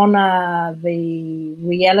the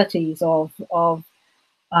realities of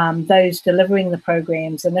those delivering the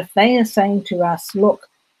programs. And if they are saying to us, look,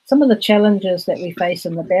 some of the challenges that we face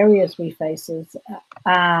and the barriers we face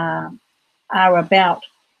are about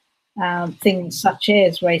things such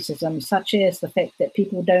as racism, such as the fact that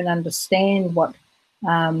people don't understand what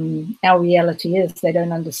our reality is. They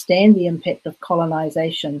don't understand the impact of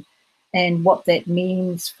colonisation and what that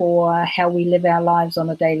means for how we live our lives on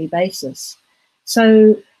a daily basis.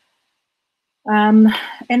 So, and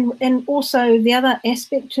also the other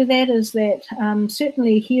aspect to that is that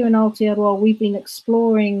certainly here in Aotearoa we've been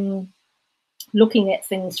exploring looking at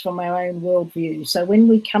things from our own worldview. So when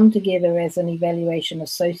we come together as an evaluation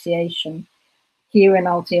association here in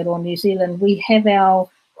Aotearoa, New Zealand, we have our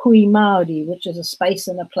Hui Māori, which is a space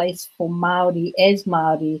and a place for Māori as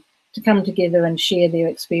Māori to come together and share their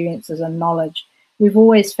experiences and knowledge. We've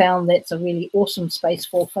always found that's a really awesome space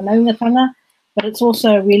for whanaungatanga, but it's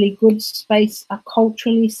also a really good space, a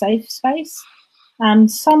culturally safe space.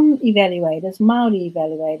 Some evaluators, Māori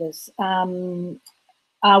evaluators,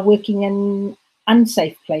 are working in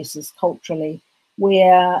unsafe places culturally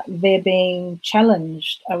where they're being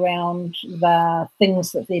challenged around the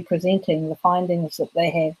things that they're presenting, the findings that they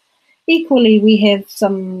have. Equally, we have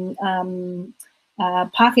some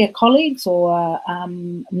Pākehā colleagues or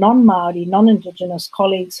non-Māori, non-Indigenous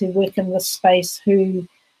colleagues who work in this space who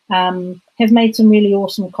have made some really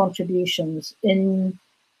awesome contributions in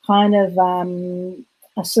kind of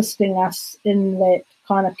assisting us in that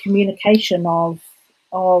kind of communication of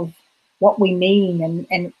what we mean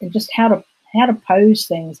and just how to pose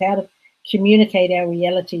things, how to communicate our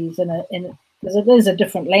realities because it is a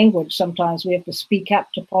different language. Sometimes we have to speak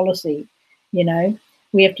up to policy, you know,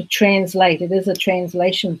 we have to translate. It is a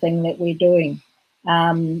translation thing that we're doing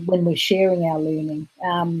when we're sharing our learning.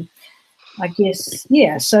 I guess,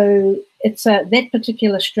 yeah, so it's that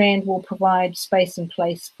particular strand will provide space and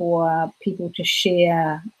place for people to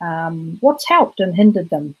share what's helped and hindered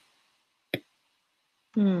them.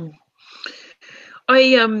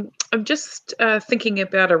 I'm just thinking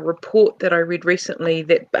about a report that I read recently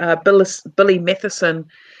that Billy Matheson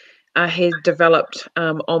has developed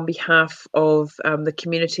on behalf of the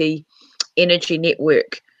Community Energy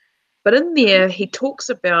Network. But in there, he talks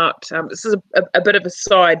about, this is a bit of a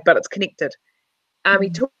side, but it's connected. He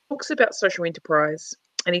talks about social enterprise,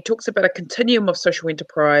 and he talks about a continuum of social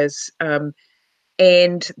enterprise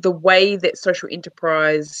and the way that social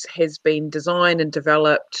enterprise has been designed and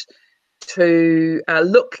developed to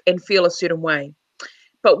look and feel a certain way.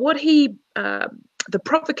 But what the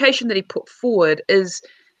provocation that he put forward is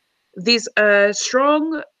there's a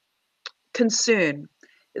strong concern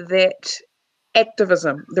that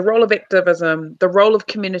activism, the role of activism, the role of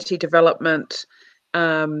community development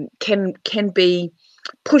can be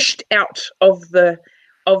pushed out of the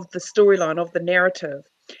storyline, of the narrative.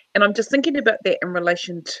 And I'm just thinking about that in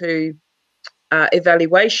relation to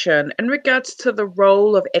evaluation in regards to the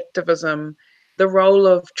role of activism, the role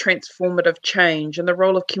of transformative change, and the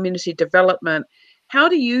role of community development. How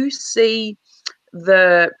do you see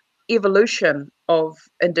the evolution of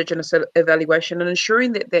Indigenous evaluation and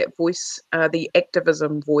ensuring that that voice, the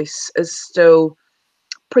activism voice, is still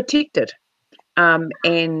protected and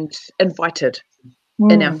invited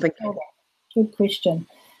in our thinking? Good question.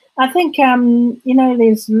 I think, you know,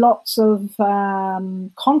 there's lots of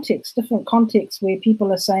different contexts where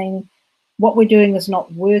people are saying what we're doing is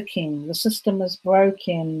not working, the system is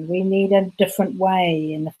broken, we need a different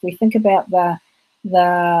way. And if we think about the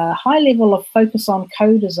high level of focus on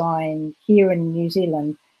co-design here in New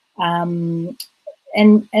Zealand, and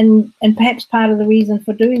perhaps part of the reason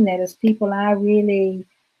for doing that is people are really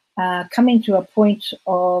coming to a point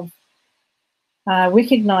of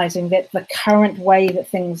recognizing that the current way that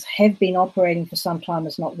things have been operating for some time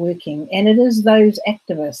is not working. And it is those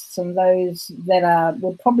activists and those that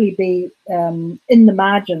would probably be in the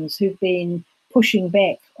margins who've been pushing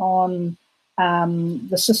back on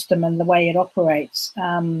the system and the way it operates.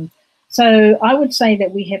 So I would say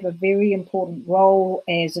that we have a very important role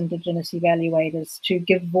as Indigenous evaluators to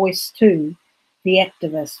give voice to the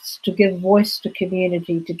activists, to give voice to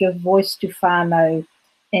community, to give voice to whānau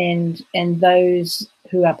and those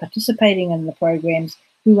who are participating in the programs,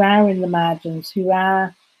 who are in the margins, who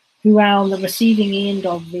are on the receiving end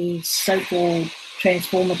of these so-called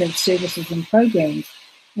transformative services and programs.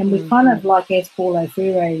 And we kind of, like as Paulo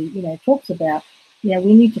Freire, talks about,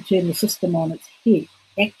 we need to turn the system on its head,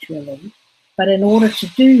 actually. But in order to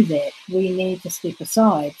do that, we need to step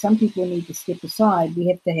aside. Some people need to step aside. We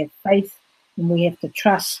have to have faith and we have to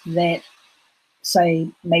trust that, say,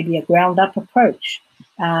 maybe a ground-up approach.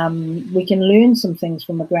 We can learn some things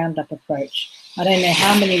from a ground-up approach. I don't know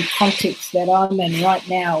how many contexts that I'm in right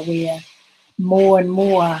now where more and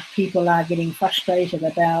more people are getting frustrated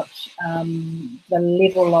about the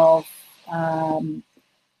level of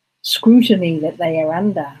scrutiny that they are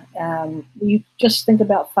under. You just think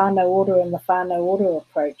about whānau order and the whānau order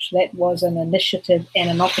approach. That was an initiative and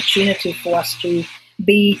an opportunity for us to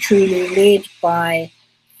be truly led by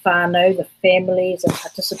whānau, the families and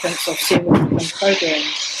participants of several different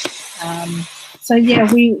programs. So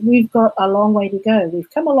yeah, we've got a long way to go. We've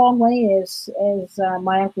come a long way, as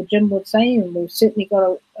my Uncle Jim would say, and we've certainly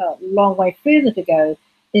got a long way further to go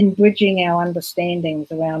in bridging our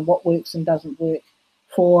understandings around what works and doesn't work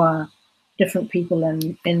for different people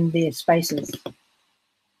in their spaces.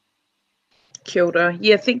 Kia ora.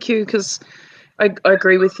 Yeah, thank you, because I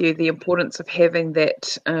agree with you, the importance of having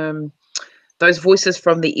that, those voices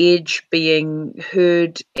from the edge being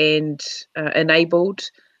heard and enabled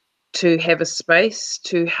to have a space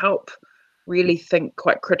to help really think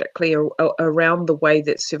quite critically around the way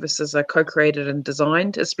that services are co-created and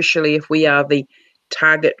designed, especially if we are the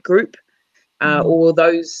target group or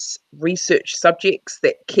those research subjects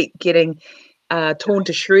that keep getting torn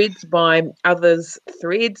to shreds by others'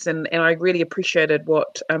 threads. And I really appreciated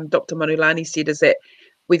what Dr. Manulani said, is that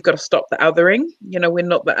we've got to stop the othering. We're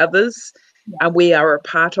not the others. We are a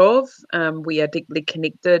part of, we are deeply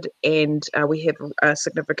connected, and we have a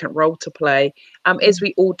significant role to play, as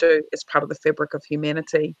we all do, as part of the fabric of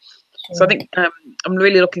humanity. So I think I'm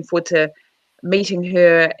really looking forward to meeting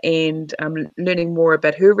her and learning more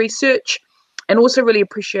about her research, and also really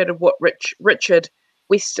appreciated what Richard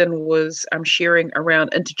Weston was sharing around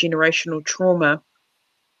intergenerational trauma,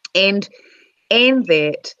 and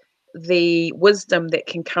that the wisdom that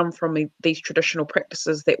can come from these traditional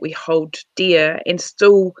practices that we hold dear and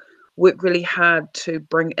still work really hard to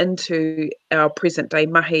bring into our present day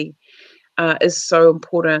mahi is so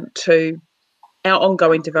important to our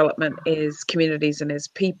ongoing development as communities and as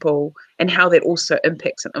people, and how that also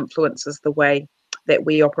impacts and influences the way that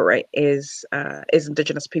we operate as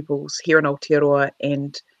Indigenous peoples here in Aotearoa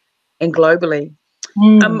and globally.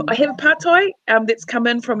 I have a pātai that's come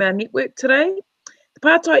in from our network today. The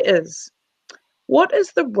pātai is, what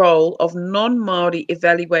is the role of non-Māori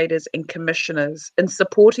evaluators and commissioners in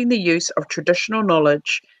supporting the use of traditional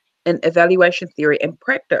knowledge in evaluation theory and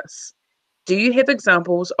practice? Do you have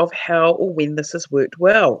examples of how or when this has worked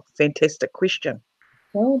well? Fantastic question.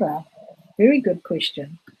 Well done. Very good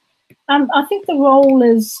question. I think the role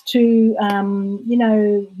is to,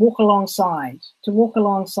 walk alongside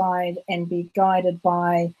and be guided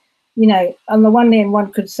by, on the one hand,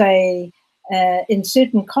 one could say, in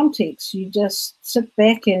certain contexts, you just sit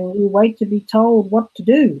back and you wait to be told what to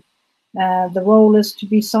do. The role is to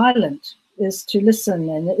be silent, is to listen,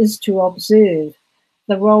 and is to observe.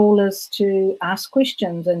 The role is to ask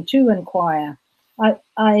questions and to inquire.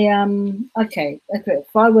 Okay.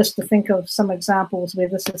 If I was to think of some examples where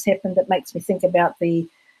this has happened, it makes me think about the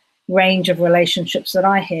range of relationships that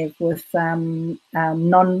I have with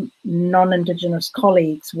non-Indigenous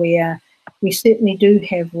colleagues, where we certainly do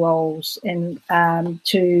have roles in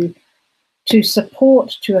to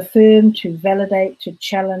support, to affirm, to validate, to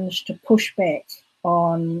challenge, to push back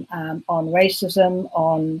on racism,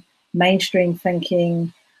 on mainstream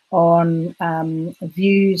thinking, on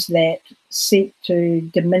views that seek to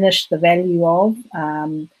diminish the value of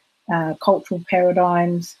cultural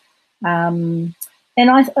paradigms. And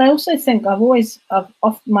I also think I've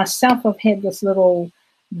had this little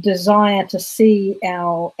desire to see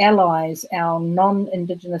our allies, our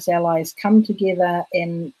non-Indigenous allies, come together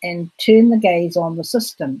and turn the gaze on the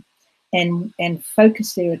system and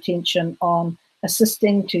focus their attention on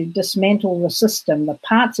assisting to dismantle the system, the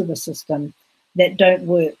parts of the system that don't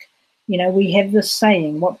work. We have this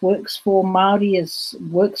saying, what works for Māori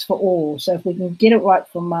works for all. So if we can get it right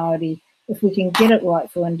for Māori, if we can get it right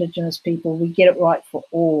for Indigenous people, we get it right for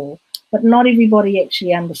all. But not everybody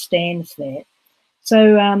actually understands that.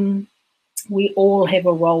 So we all have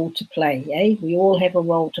a role to play, eh? We all have a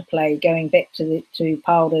role to play. Going back to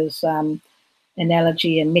Paula's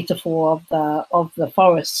analogy and metaphor of the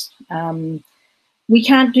forest, we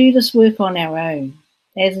can't do this work on our own.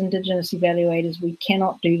 As Indigenous evaluators, we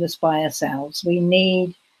cannot do this by ourselves. We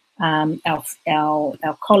need our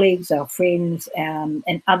colleagues, our friends,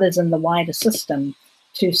 and others in the wider system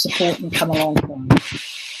to support and come alongside.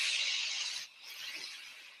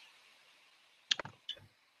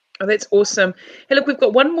 Oh, that's awesome. Hey, look, we've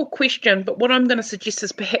got one more question, but what I'm going to suggest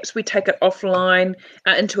is perhaps we take it offline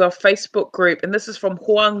into our Facebook group. And this is from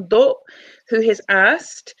Huang Do, who has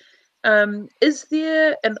asked, is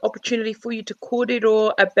there an opportunity for you to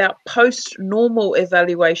kōrero about post-normal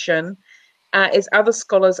evaluation, as other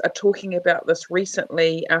scholars are talking about this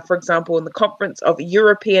recently, for example, in the conference of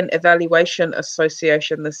European Evaluation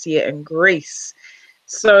Association this year in Greece?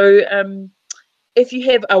 So if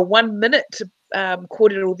you have a 1 minute to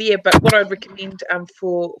kōrero there, but what I'd recommend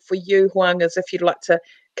for you, Huang, is if you'd like to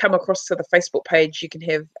come across to the Facebook page, you can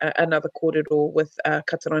have another kōrero with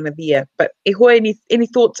Kataraina there. But e hoa, any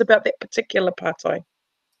thoughts about that particular pātai?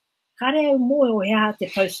 Kare moe hea te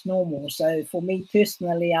post-normal. So for me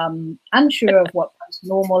personally, I'm unsure of what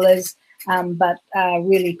post-normal is, but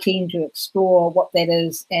really keen to explore what that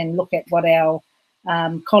is and look at what our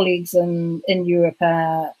colleagues in Europe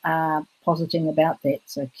are positing about that.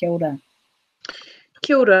 So kia ora.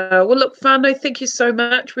 Kia ora. Well, look, whānau, thank you so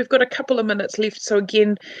much. We've got a couple of minutes left. So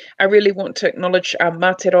again, I really want to acknowledge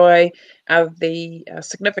Mā Te Rae, the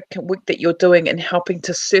significant work that you're doing in helping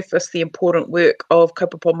to surface the important work of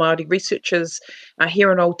kaupapa Māori researchers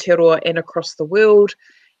here in Aotearoa and across the world.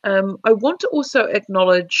 I want to also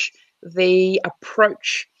acknowledge the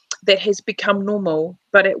approach that has become normal,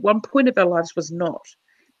 but at one point of our lives was not.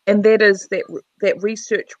 And that is that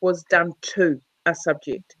research was done to a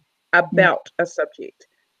subject, about a subject.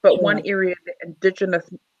 But Sure. one area that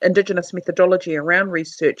Indigenous methodology around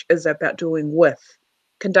research is about doing with,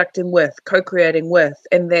 conducting with, co-creating with,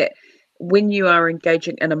 and that when you are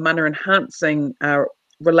engaging in a mana enhancing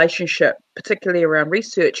relationship, particularly around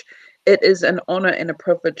research, it is an honour and a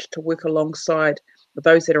privilege to work alongside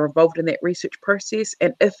those that are involved in that research process.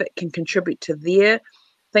 And if it can contribute to their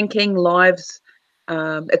thinking, lives,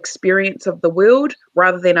 experience of the world,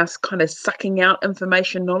 rather than us kind of sucking out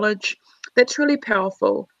information, knowledge, that's really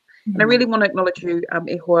powerful. And I really want to acknowledge you,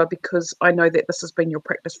 e hoa, because I know that this has been your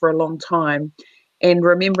practice for a long time. And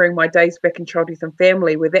remembering my days back in Child Youth and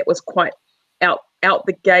Family, where that was quite out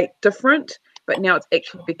the gate different, but now it's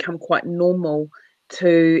actually become quite normal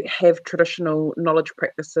to have traditional knowledge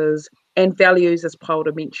practices and values, as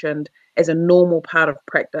Paula mentioned, as a normal part of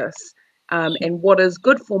practice. And what is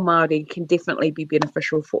good for Māori can definitely be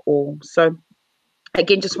beneficial for all. So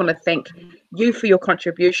again, just want to thank you for your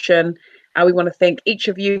contribution. We want to thank each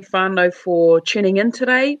of you, whānau, for tuning in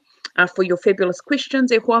today, for your fabulous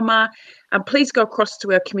questions, e hoa mā. Please go across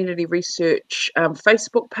to our community research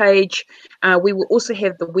Facebook page. We will also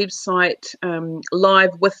have the website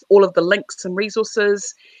live with all of the links and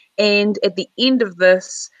resources. And at the end of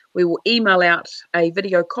this, we will email out a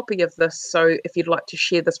video copy of this. So if you'd like to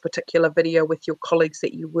share this particular video with your colleagues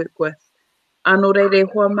that you work with. Anō reire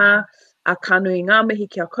hoa mā, ka nui ngā mihi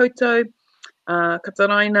kia koutou,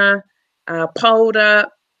 Kataraina, Paula,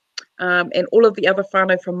 and all of the other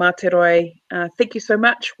whānau from Mā Te Rae. Thank you so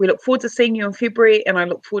much. We look forward to seeing you in February, and I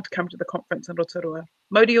look forward to coming to the conference in Rotorua.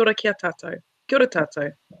 Mauri ora kia tātou. Kia ora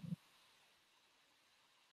tātou.